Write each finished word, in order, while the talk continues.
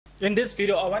In this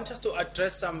video, I want us to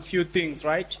address some few things,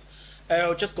 right?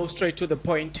 I'll just go straight to the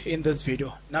point in this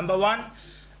video. Number one,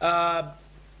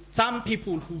 some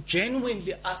people who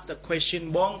genuinely ask the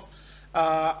question, Bongs,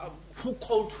 who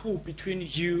called who between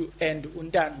you and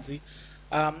Ntanzi?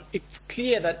 It's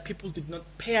clear that people did not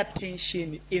pay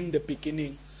attention in the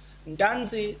beginning.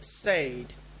 Ntanzi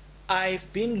said,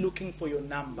 I've been looking for your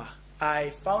number. I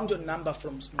found your number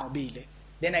from Snobile.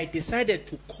 Then I decided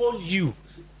to call you.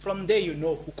 From there, you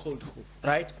know who called who,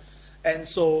 right? And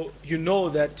so you know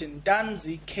that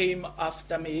Ntanzi came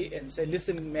after me and said,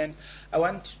 listen, man, I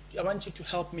want you to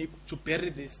help me to bury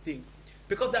this thing.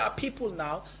 Because there are people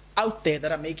now out there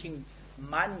that are making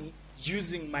money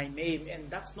using my name, and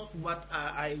that's not what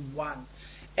I want.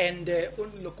 And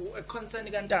look,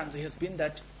 concerning Ntanzi has been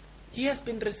that he has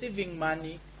been receiving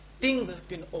money, things have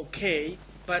been okay,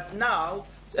 but now,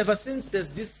 ever since there's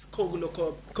this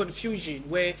confusion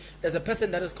where there's a person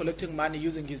that is collecting money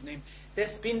using his name,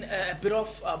 there's been a bit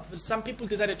of, some people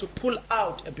decided to pull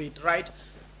out a bit, right?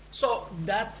 So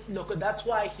that's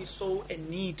why he saw a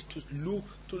need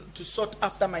to sort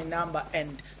after my number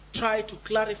and try to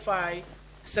clarify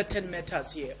certain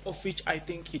matters here, of which I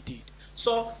think he did.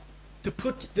 So to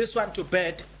put this one to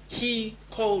bed, he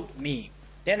called me.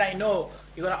 Then I know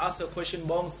you're gonna ask a question,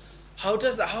 Bongs, how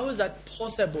is that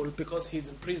possible because he's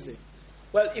in prison?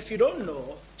 Well, if you don't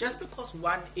know, just because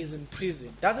one is in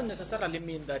prison doesn't necessarily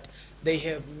mean that they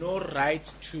have no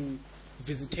right to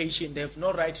visitation, they have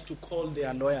no right to call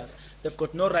their lawyers, they've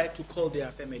got no right to call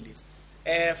their families.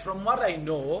 From what I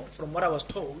know, from what I was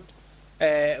told,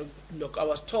 look, I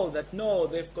was told that no,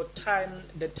 they've got time,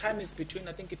 the time is between,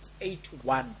 I think it's 8 to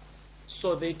 1.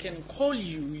 So they can call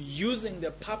you using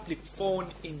the public phone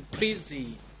in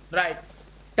prison, right?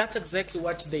 That's exactly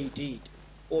what they did.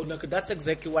 Or look, that's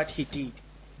exactly what he did.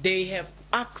 They have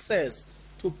access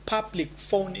to public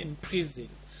phone in prison.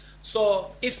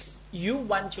 So if you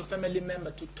want your family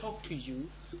member to talk to you,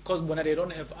 because they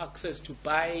don't have access to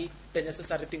buy the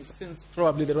necessary things, since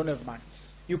probably they don't have money,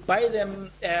 you buy them.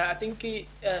 I think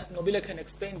Nobile can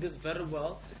explain this very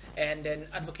well, and then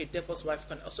Advocate Defo's wife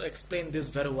can also explain this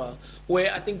very well,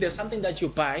 where I think there's something that you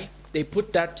buy, they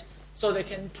put that so they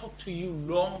can talk to you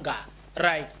longer.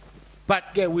 Right,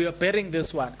 but we are bearing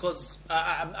this one because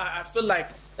I feel like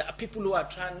there are people who are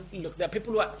there are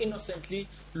people who are innocently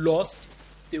lost,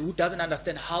 who doesn't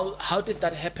understand how did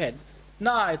that happen.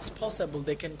 Nah, it's possible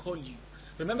they can call you.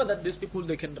 Remember that these people,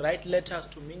 they can write letters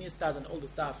to ministers and all the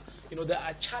stuff. You know, there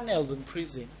are channels in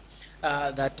prison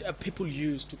that people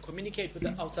use to communicate with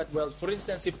the outside world. For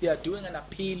instance, if they are doing an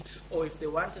appeal or if they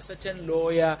want a certain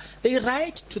lawyer, they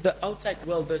write to the outside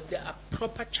world. That there are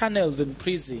proper channels in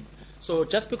prison. So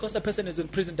just because a person is in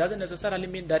prison doesn't necessarily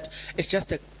mean that it's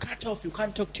just a cut-off. You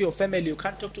can't talk to your family. You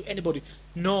can't talk to anybody.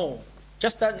 No.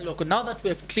 Just that, look, now that we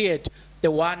have cleared the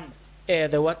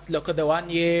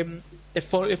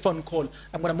phone call,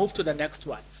 I'm going to move to the next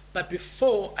one. But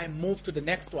before I move to the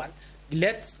next one,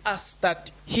 let's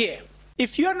start here.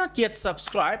 If you are not yet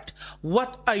subscribed,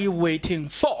 what are you waiting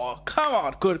for? Come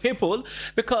on, good people,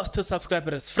 because to subscribe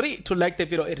it is free, to like the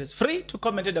video it is free, to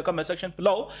comment in the comment section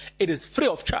below it is free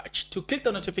of charge, to click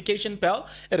the notification bell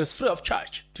it is free of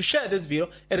charge, to share this video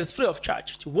it is free of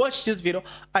charge, to watch this video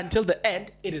until the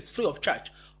end it is free of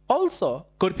charge. Also,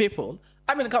 good people,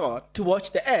 come on, to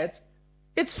watch the ads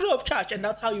it's free of charge, and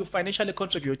that's how you financially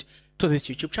contribute to this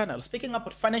YouTube channel. Speaking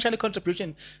about financially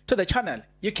contribution to the channel,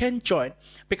 you can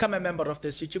become a member of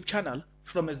this YouTube channel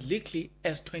from as little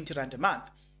as 20 Rand a month.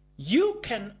 You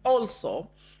can also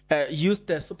use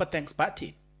the Super Thanks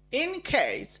button. In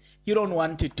case you don't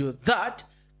want to do that,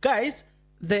 guys,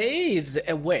 there is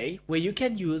a way where you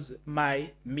can use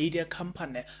my media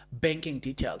company banking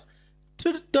details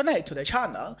to donate to the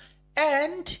channel,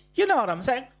 and you know what I'm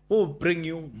saying, will bring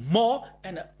you more,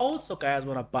 and also guys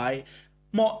want to buy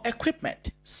more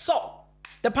equipment. So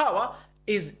the power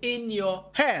is in your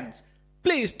hands.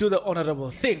 Please do the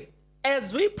honorable thing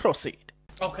as we proceed.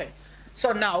 Okay,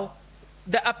 so now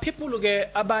there are people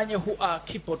who are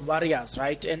keyboard warriors,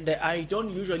 right? And I don't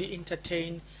usually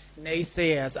entertain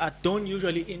naysayers. I don't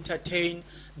usually entertain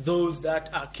those that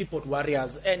are keyboard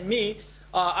warriors. And me,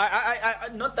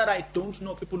 not that I don't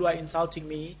know people who are insulting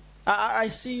me. I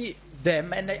see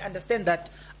them and I understand that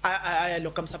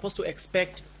I'm supposed to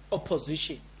expect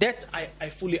opposition. That I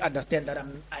fully understand, that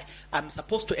I'm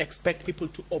supposed to expect people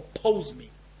to oppose me.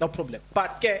 No problem.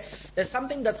 But there's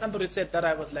something that somebody said that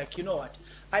I was like, you know what?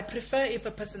 I prefer if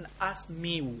a person asks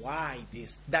me why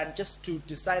this than just to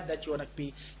decide that you want to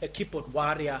be a keyboard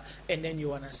warrior and then you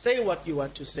want to say what you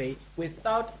want to say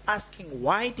without asking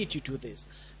why did you do this.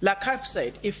 Like I've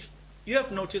said, if you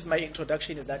have noticed, my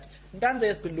introduction is that Ntanzi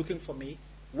has been looking for me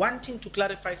wanting to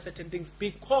clarify certain things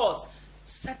because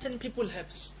certain people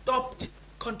have stopped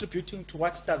contributing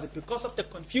towards Ntanzi because of the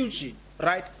confusion,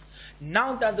 right?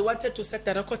 Now Ntanzi wanted to set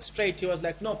the record straight. He was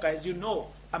like, no, guys, you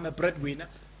know I'm a breadwinner.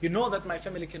 You know that my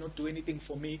family cannot do anything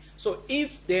for me. So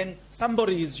if then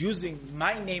somebody is using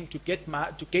my name to gain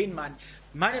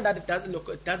money that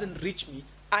it doesn't reach me,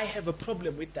 I have a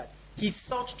problem with that. He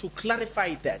sought to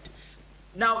clarify that.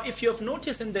 Now, if you have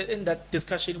noticed in that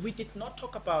discussion, we did not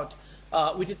talk about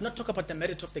the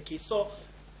merit of the case. So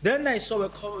then I saw a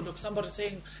comment, somebody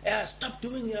saying, "Stop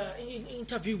doing an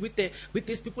interview with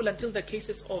these people until the case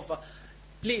is over."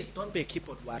 Please don't be a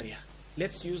keyboard warrior.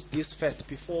 Let's use this first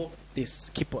before this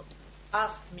keyboard.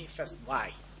 Ask me first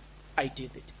why I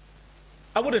did it.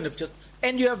 I wouldn't have just.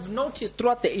 And you have noticed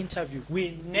throughout the interview,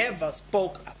 we never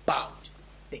spoke about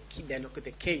the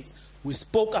case. We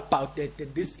spoke about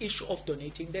this issue of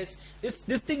donating. This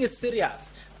thing is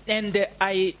serious, and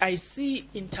I see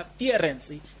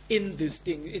interference in this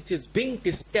thing. It is being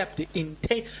disturbed.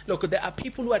 Look, there are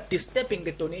people who are disturbing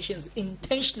the donations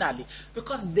intentionally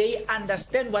because they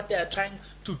understand what they are trying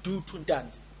to do to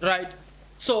Ntanzi, right?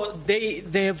 So they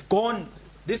have gone.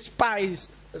 These spies,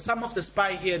 some of the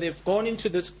spy here, they've gone into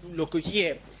this local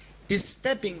here,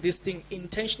 disturbing this thing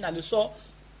intentionally. So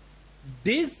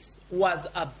this was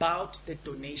about the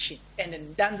donation, and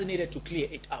then Ntanzi needed to clear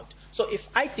it out. So if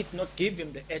I did not give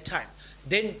him the airtime,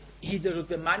 then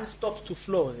the money stops to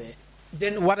flow there.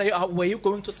 Then were you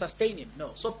going to sustain him?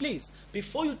 No. So please,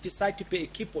 before you decide to be a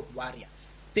keyboard warrior,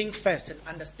 think first and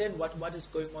understand what is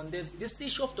going on. This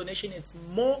issue of donation is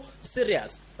more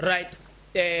serious, right?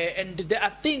 And there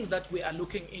are things that we are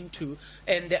looking into,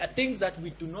 and there are things that we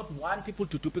do not want people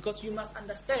to do, because you must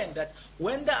understand that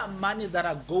when there are monies that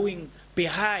are going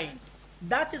behind,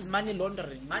 that is money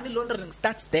laundering. Money laundering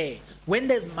starts there. When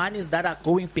there's monies that are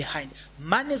going behind,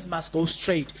 monies must go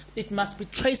straight. It must be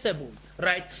traceable,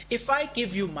 right? If I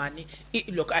give you money,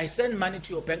 look, I send money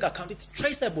to your bank account, it's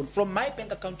traceable. From my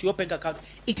bank account to your bank account,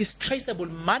 it is traceable.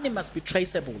 Money must be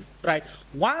traceable, right?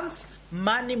 Once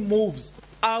money moves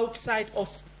outside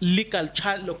of legal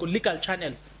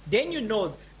channels, then you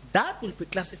know that will be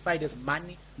classified as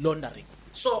money laundering.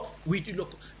 So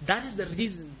that is the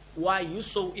reason why you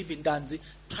saw even Ntanzi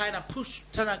trying to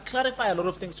clarify a lot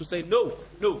of things to say, no,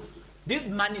 these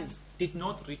monies did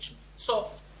not reach me. So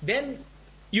then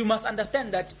you must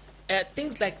understand that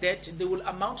things like that, they will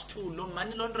amount to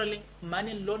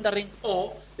money laundering,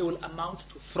 or they will amount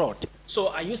to fraud.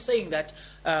 So are you saying that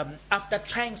after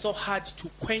trying so hard to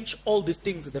quench all these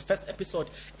things in the first episode,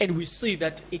 and we see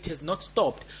that it has not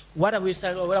stopped, what are we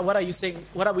saying? What are you saying?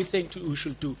 What are we saying we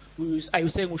should do? Are you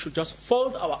saying we should just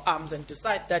fold our arms and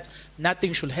decide that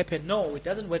nothing should happen? No, it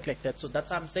doesn't work like that. So that's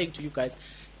what I'm saying to you guys.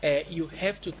 You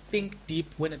have to think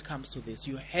deep when it comes to this.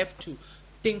 You have to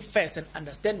think first and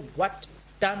understand what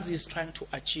Ntanzi is trying to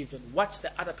achieve and what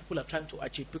the other people are trying to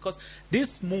achieve, because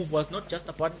this move was not just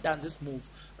about Ntanzi's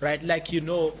move, right? Like,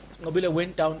 Ngobile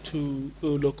went down to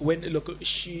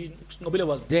Ngobile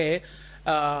was there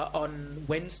on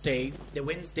Wednesday, the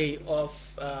Wednesday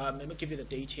of let me give you the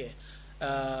date here,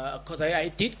 because I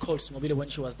did call Ngobile when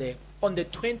she was there on the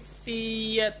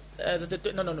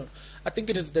 20th. No, I think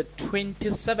it is the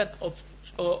 27th of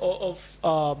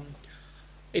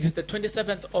it is the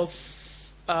 27th of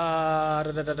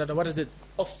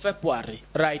of February,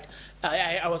 right?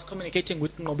 I was communicating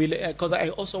with Ngobile because I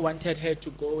also wanted her to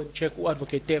go and check who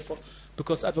Advocate Defo,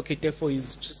 because Advocate Defo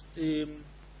is just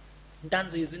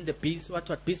Ntanzi is in the B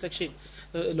section.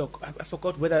 Look, I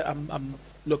forgot whether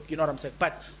look, you know what I'm saying,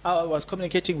 but I was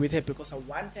communicating with her because I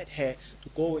wanted her to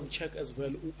go and check as well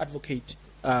who Advocate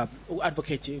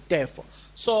Defo.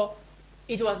 So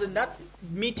it was in that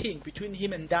meeting between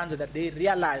him and Ntanzi that they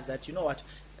realized that, you know what,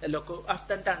 look,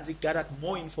 after Ntanzi gathered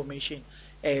more information,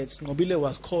 Ngobile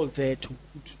was called there to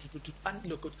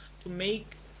make.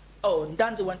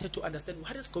 Ntanzi wanted to understand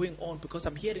what is going on, because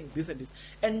I'm hearing this and this.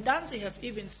 And Ntanzi have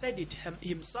even said it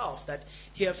himself that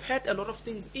he have heard a lot of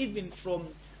things, even from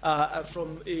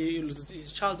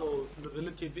his child or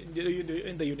relative in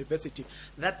the university,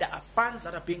 that there are funds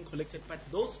that are being collected, but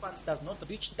those funds does not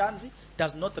reach Ntanzi,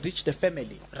 does not reach the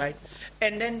family, right?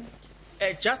 And then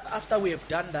just after we have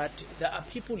done that, there are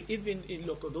people even in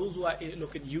those who are in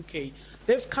UK,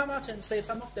 they've come out and say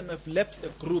some of them have left the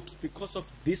groups because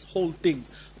of these whole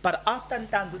things. But after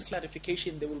Ntanzi's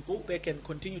clarification, they will go back and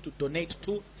continue to donate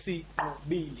to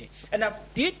Ngobile. And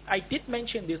I did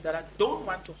mention this, that I don't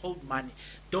want to hold money.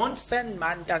 Don't send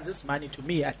Ntanzi's money to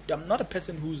me. I'm not a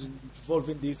person who's involved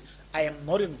in this. I am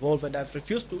not involved, and I've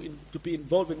refused to be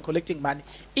involved in collecting money,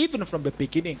 even from the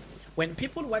beginning. when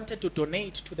people wanted to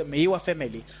donate to the Meiwa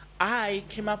family, I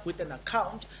came up with an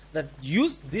account that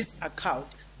used this account.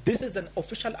 This is an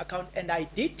official account, and I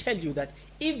did tell you that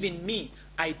even me,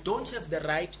 I don't have the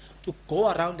right to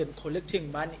go around and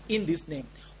collecting money in this name.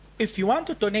 If you want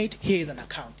to donate, here is an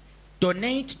account.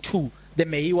 Donate to the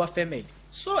Meiwa family.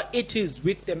 So it is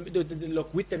with the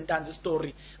Ntanzi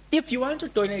story. If you want to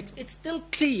donate, it's still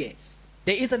clear.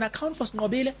 There is an account for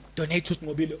Snobile, donate to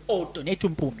Snobile, or donate to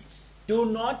Mpumi. Do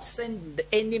not send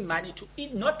any money to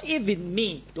it, not even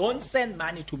me. Don't send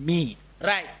money to me,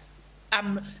 right?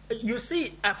 You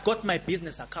see, I've got my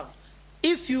business account.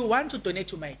 If you want to donate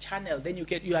to my channel, then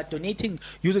you are donating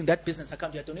using that business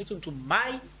account. You are donating to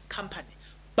my company.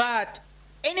 But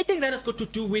anything that has got to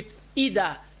do with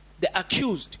either the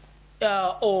accused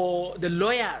or the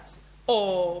lawyers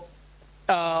or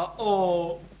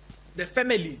the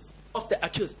families of the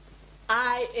accused,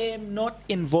 I am not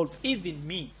involved, even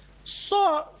me.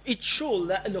 So it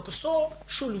should look. So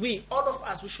should we? All of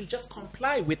us, we should just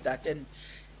comply with that and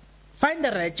find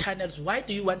the right channels. Why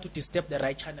do you want to disturb the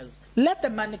right channels? Let the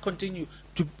money continue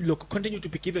to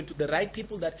be given to the right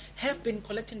people that have been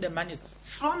collecting the monies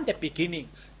from the beginning.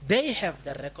 They have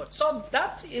the record. So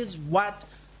that is what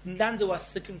Ntanzi was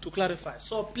seeking to clarify.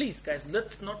 So please, guys,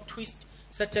 let's not twist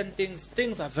certain things.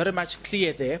 Things are very much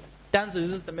clear there. Ntanzi,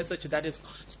 this is the message that is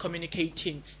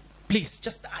communicating. Please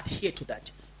just adhere to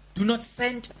that. Do not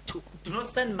send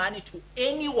money to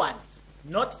anyone,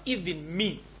 not even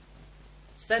me.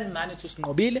 Send money to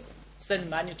Snobile, send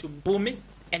money to Mpumi,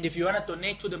 and if you want to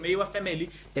donate to the Meiwa family,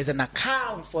 there's an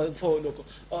account from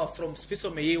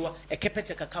Sfiso Meiwa, a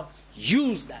Capitec account.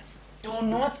 Use that. Do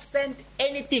not send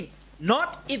anything,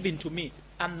 not even to me.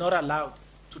 I'm not allowed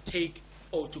to take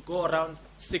or to go around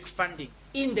seek funding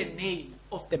in the name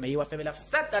of the Meiwa family. I've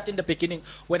said that in the beginning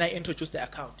when I introduced the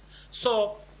account.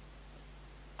 So,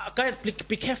 guys, be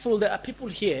careful. There are people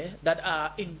here that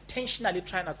are intentionally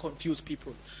trying to confuse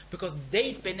people because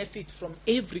they benefit from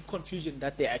every confusion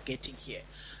that they are getting here.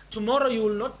 Tomorrow you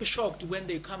will not be shocked when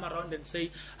they come around and say,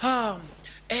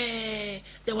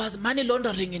 there was money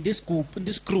laundering in this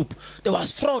group. There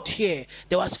was fraud here.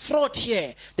 There was fraud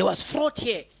here. There was fraud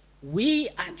here. We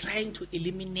are trying to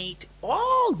eliminate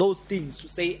all those things to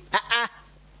say,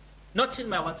 not in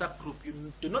my WhatsApp group.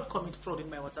 You do not commit fraud in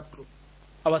my WhatsApp group.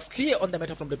 I was clear on the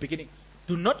matter from the beginning.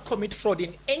 Do not commit fraud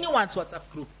in anyone's WhatsApp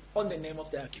group on the name of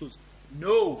the accused.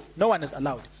 No, no one is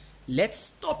allowed. Let's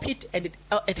stop it, and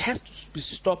it has to be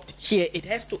stopped here. It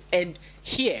has to end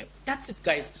here. That's it,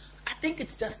 guys. I think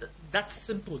it's just that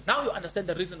simple. Now you understand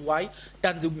the reason why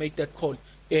Ntanzi made that call.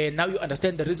 Now you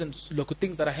understand the reasons,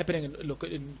 things that are happening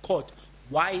in court.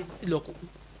 Why, I don't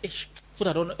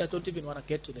even want to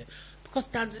get to that. Because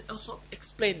Ntanzi also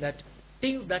explained that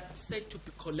things that said to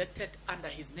be collected under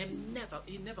his name,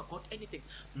 he never got anything.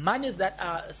 Monies that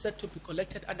are said to be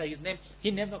collected under his name,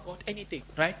 he never got anything,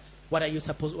 right? What are we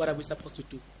supposed to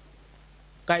do?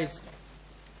 Guys,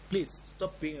 please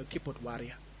stop being a keyboard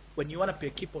warrior. When you want to be a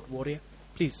keyboard warrior,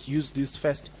 please use this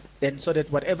first, then so that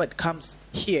whatever comes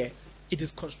here, it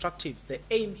is constructive. The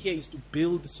aim here is to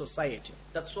build society.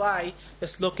 That's why the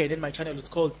slogan in my channel is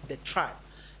called The Tribe.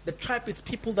 The tribe is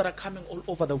people that are coming all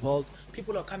over the world.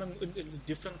 People are coming in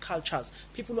different cultures.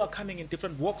 People who are coming in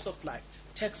different walks of life.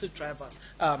 Taxi drivers,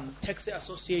 taxi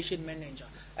association manager,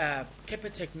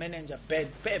 Capitec manager,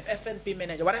 FNP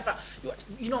manager, whatever.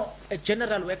 A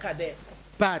general worker there.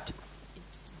 But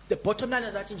the bottom line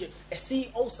is that a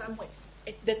CEO somewhere.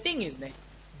 The thing is,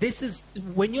 this is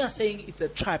when you are saying it's a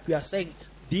tribe, you are saying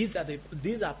these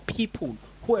are people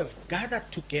who have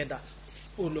gathered together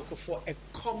for a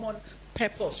common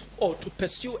purpose or to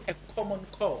pursue a common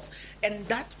cause, and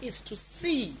that is to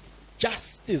see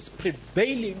justice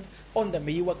prevailing on the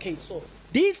Meiwa case. So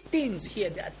these things here,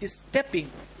 they are disturbing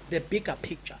the bigger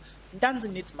picture. Ntanzi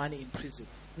needs money in prison.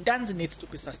 Ntanzi needs to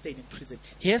be sustained in prison.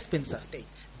 He has been sustained.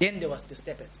 Then there was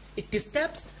disturbance. It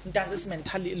disturbs Ntanzi's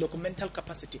mental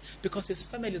capacity because his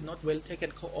family is not well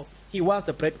taken care of. He was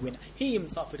the breadwinner. He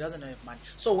himself, he doesn't have money.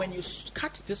 So when you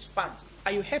cut this fund,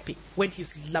 are you happy when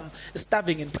he's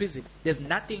starving in prison? There's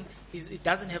nothing. He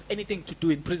doesn't have anything to do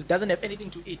in prison. Doesn't have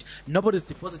anything to eat. Nobody's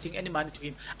depositing any money to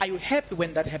him. Are you happy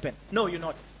when that happened? No, you're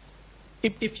not.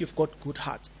 If you've got a good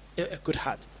heart.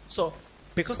 So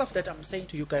because of that, I'm saying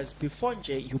to you guys, before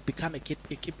you become a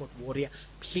keyboard warrior,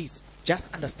 please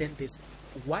just understand this.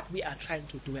 What we are trying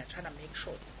to do, we are trying to make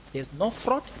sure there's no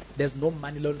fraud, there's no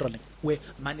money laundering, where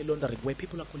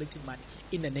people are collecting money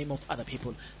in the name of other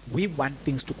people. We want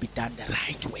things to be done the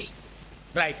right way,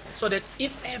 right? So that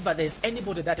if ever there's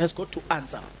anybody that has got to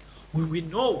answer, we will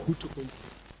know who to go to.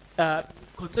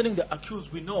 concerning the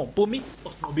accused, we know Bumi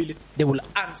or Snobile, they will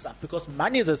answer because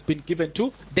money has been given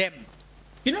to them.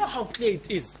 You know how clear it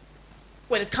is.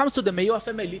 When it comes to the Meyiwa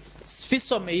family,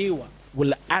 Sfiso Meyiwa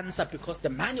will answer because the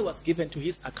money was given to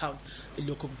his account.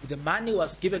 Look, the money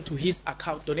was given to his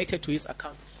account, donated to his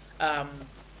account,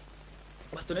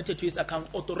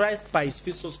 authorized by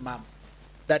Sfiso's mom,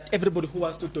 that everybody who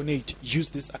wants to donate use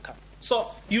this account.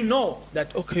 So you know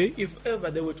that, okay, if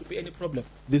ever there were to be any problem,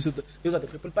 these are the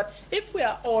people. But if we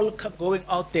are all going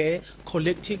out there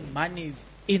collecting monies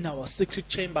in our secret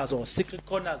chambers or secret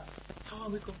corners, how are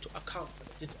we going to account for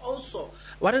that? It also,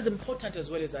 what is important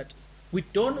as well is that we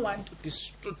don't want to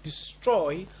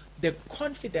destroy the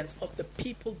confidence of the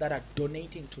people that are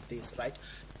donating to this, right?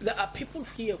 There are people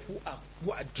here who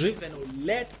are driven or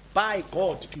led by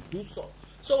God to do so.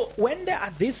 So when there are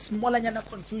this small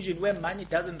confusion where money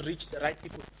doesn't reach the right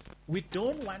people, we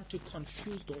don't want to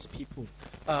confuse those people.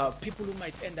 People who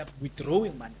might end up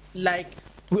withdrawing money. Like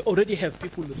we already have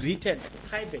people written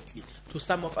privately to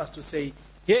some of us to say,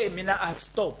 hey, Mina, I've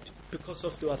stopped because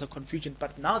there was a confusion.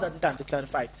 But now that Ntanzi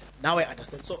clarified, now I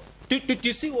understand. So do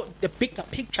you see what the bigger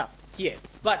picture here?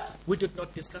 But we did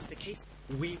not discuss the case.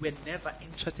 We were never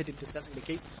interested in discussing the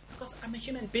case because I'm a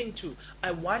human being too.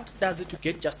 I want Ntanzi to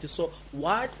get justice. So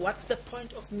what's the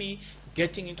point of me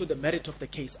getting into the merit of the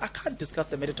case? I can't discuss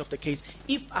the merit of the case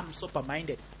if I'm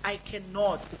sober-minded. I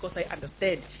cannot, because I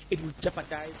understand it will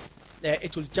jeopardize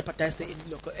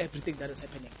everything that is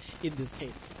happening in this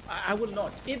case. I will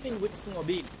not. Even with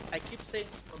Snobile, I keep saying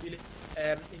Snobile,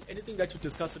 in anything that you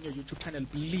discuss on your YouTube channel,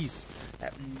 please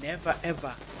never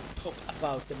ever talk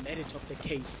about the merit of the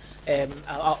case.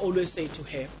 I always say to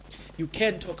her, you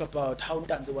can talk about how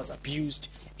Ntanzi was abused.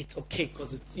 It's okay,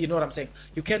 because you know what I'm saying.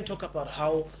 You can talk about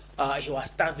how he was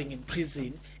starving in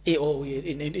prison,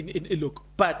 look,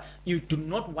 but you do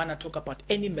not want to talk about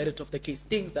any merit of the case,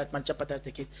 things that might jeopardize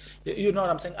the case. You know what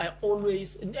I'm saying? I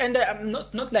always, and I'm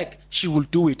not like she will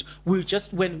do it. We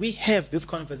just, when we have this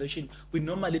conversation, we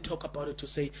normally talk about it to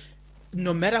say,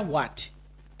 no matter what,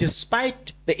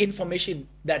 despite the information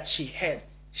that she has,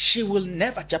 she will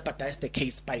never jeopardize the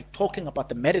case by talking about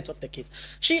the merits of the case.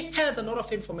 She has a lot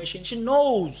of information. She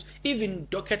knows, even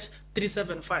docket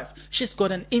 375, she's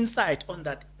got an insight on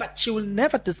that, but she will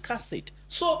never discuss it.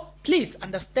 So please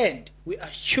understand, we are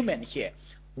human here.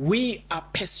 We are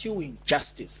pursuing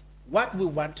justice. What we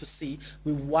want to see,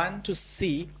 we want to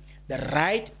see the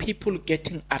right people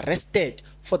getting arrested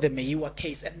for the Meyiwa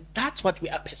case, and that's what we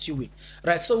are pursuing,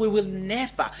 right? So we will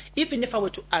never, even if I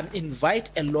were to invite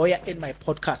a lawyer in my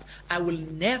podcast, I will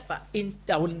never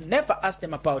ask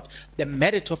them about the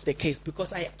merit of the case,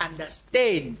 because I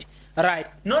understand, right?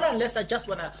 Not unless I just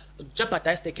want to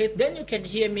jeopardize the case. Then you can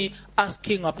hear me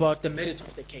asking about the merit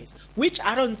of the case, which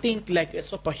I don't think like a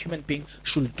superhuman being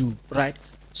should do, right?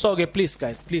 So okay, please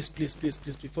guys, please,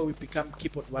 before we become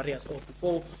keyboard warriors, or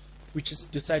before we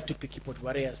just decide to be keyboard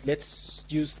warriors, let's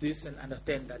use this and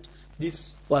understand that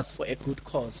this was for a good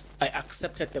cause. I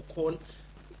accepted the call,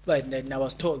 and then I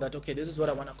was told that, okay, this is what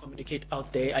I want to communicate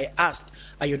out there. I asked,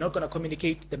 are you not going to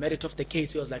communicate the merit of the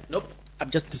case? He was like, nope, I'm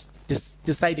just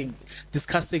discussing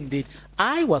the.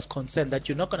 I was concerned that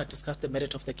you're not going to discuss the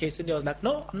merit of the case, and he was like,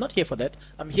 no, I'm not here for that.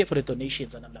 I'm here for the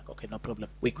donations. And I'm like, okay, no problem,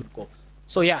 we could go.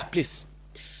 So yeah, please.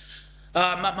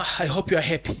 I hope you are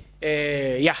happy.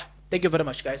 Yeah. Thank you very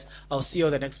much, guys. I'll see you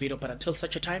in the next video. But until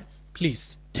such a time,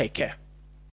 please take care.